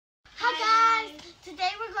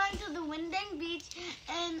Windang Beach,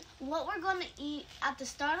 and what we're going to eat at the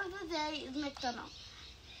start of the day is McDonald's.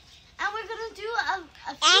 And we're going to do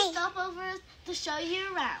a few stopovers to show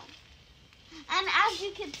you around. And as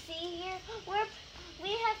you can see here, we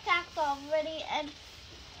have packed already and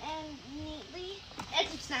neatly. And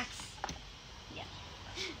some snacks. Yeah.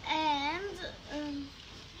 And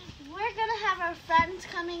we're going to have our friends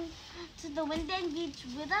coming to the Windang Beach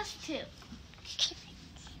with us too.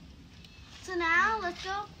 So now, let's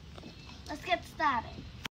go. Let's get started.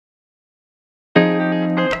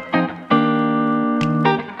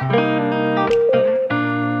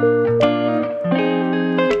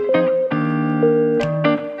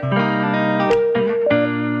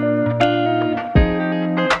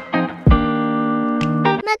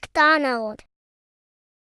 McDonald.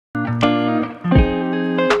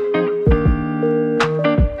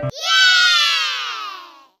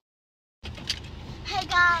 Hey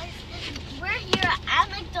guys, we're here at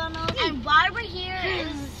McDonald's, and why we're here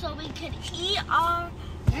is so we could eat our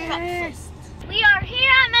breakfast. We are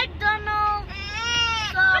here at McDonald's,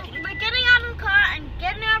 so we're getting out of the car and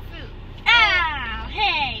getting our food. Ow!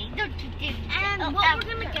 Hey, don't you do that. And what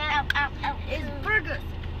we're gonna get is burgers,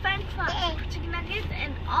 French fries, chicken nuggets,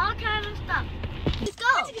 and all kinds of stuff. Let's go!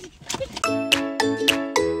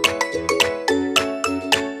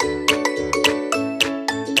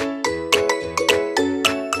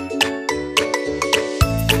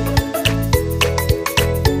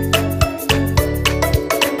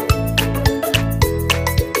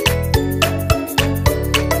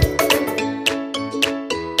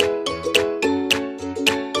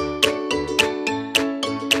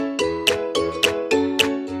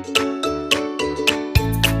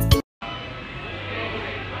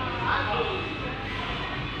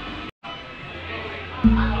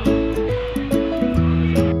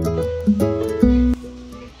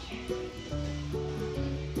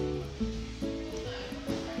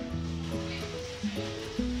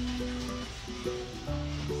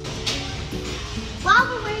 While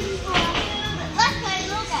we're waiting for our food, let's play a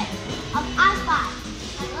little game of I Spy.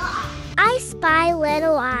 I spy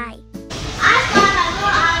little eye. I spy my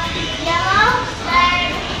little eye, yellow,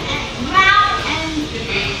 red, and brown, and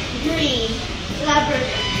green. Leopard.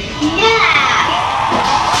 Yeah!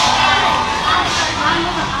 I spy my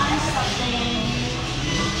little eye something.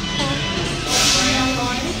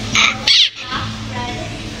 Yellow, red,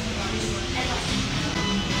 and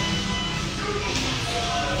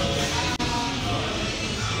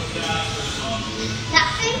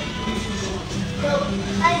nothing. So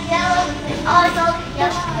a yellow, also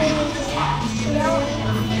yellow.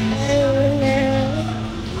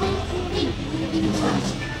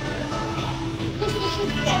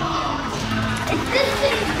 It's this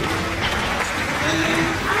thing.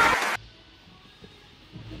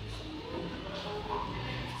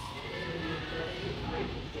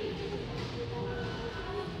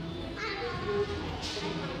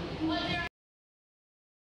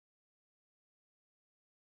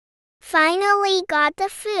 Finally got the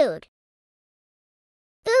food.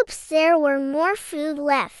 Oops, there were more food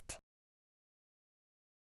left.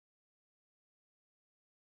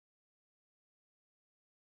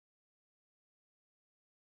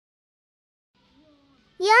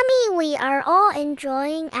 Yummy, we are all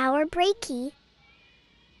enjoying our breakie.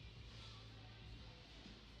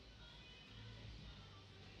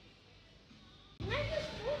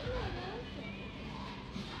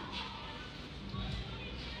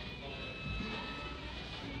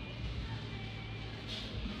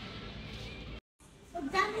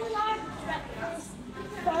 That was our breakfast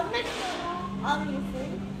from McDonald's, obviously.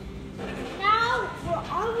 Now we're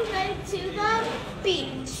on the way to the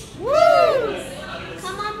beach. Woo!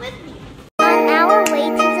 Come on with me. On our way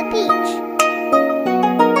to the beach.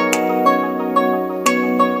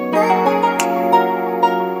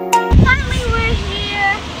 Finally, we're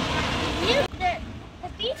here. The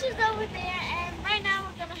beach is over there, and right now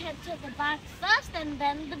we're gonna head to the box first, and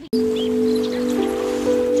then the beach.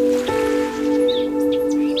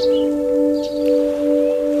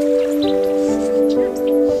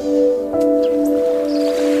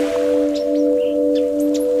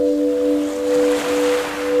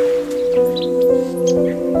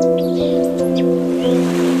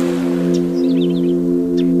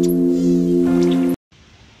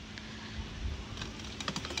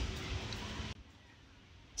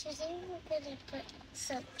 Today we're gonna put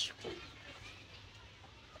such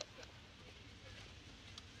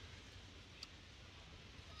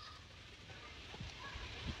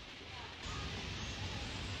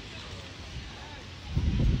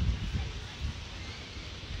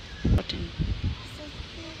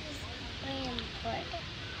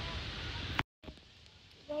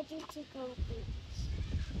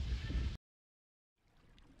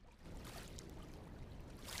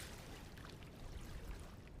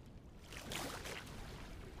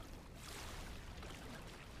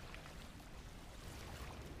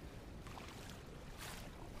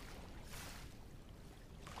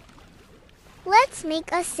Let's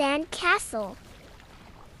make a sand castle.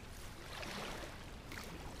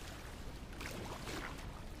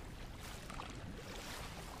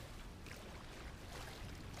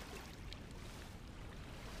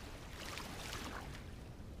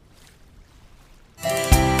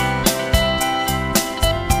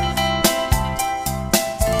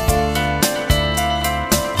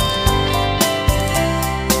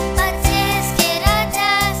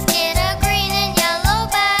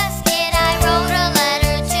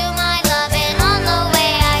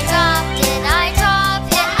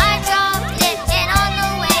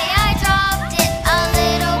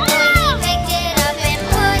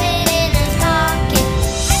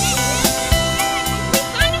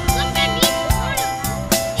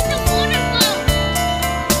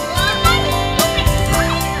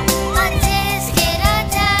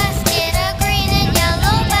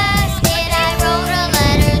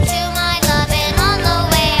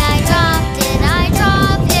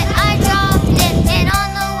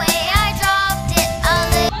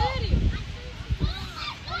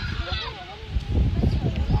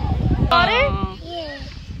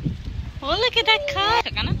 Oh, look at that car.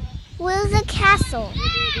 With a castle.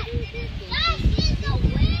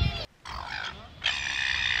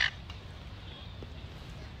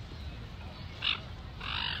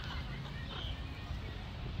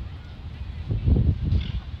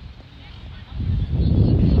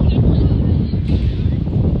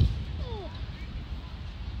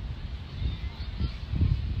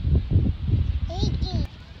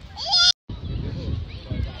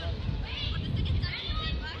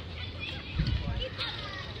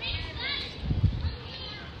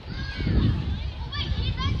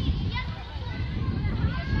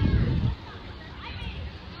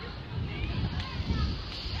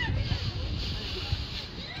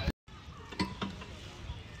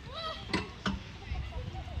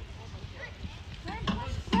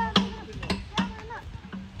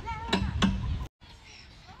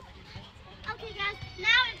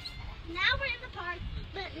 Now we're in the park,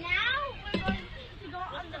 but now we're going to go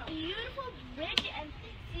on the beautiful bridge and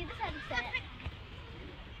see the sunset.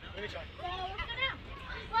 So let's go now.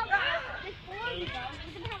 Well, before we go,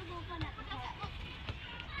 we're going to have a little fun at the park.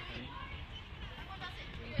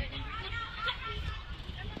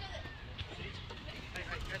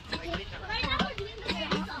 Right now we're doing the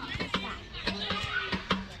dance on the side.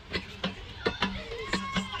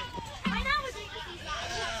 Right now we're doing the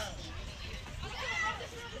seaside.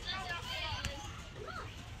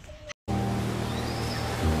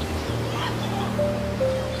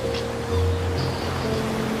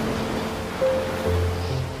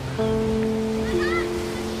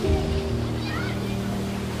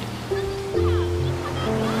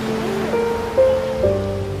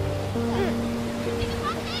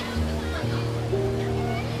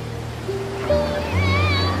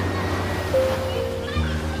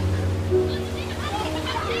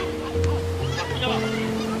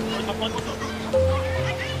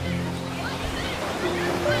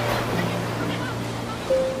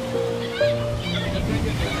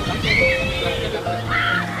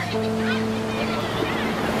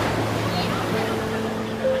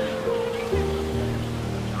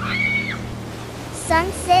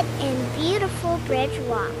 Sunset and beautiful bridge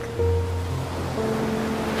walk.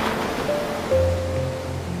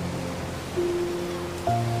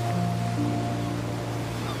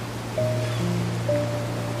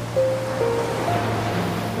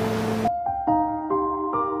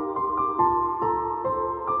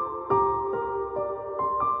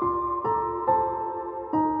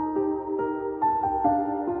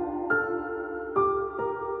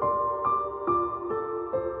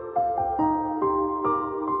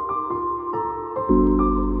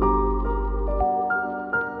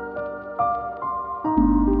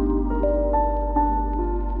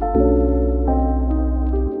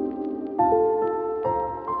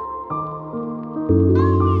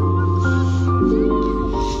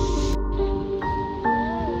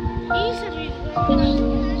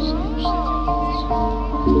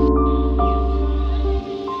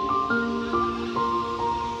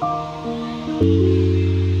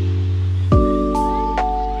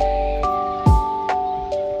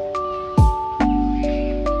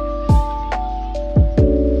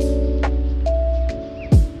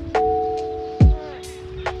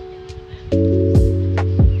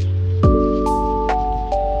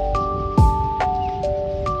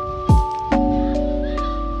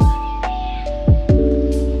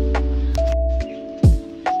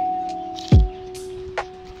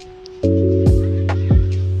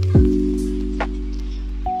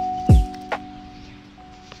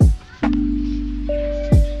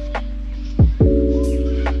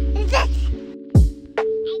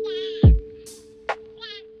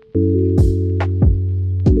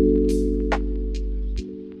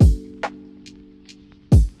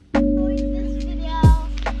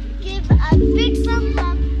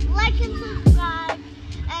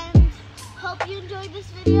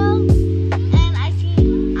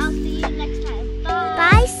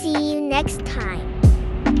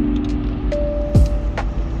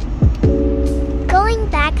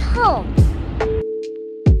 home.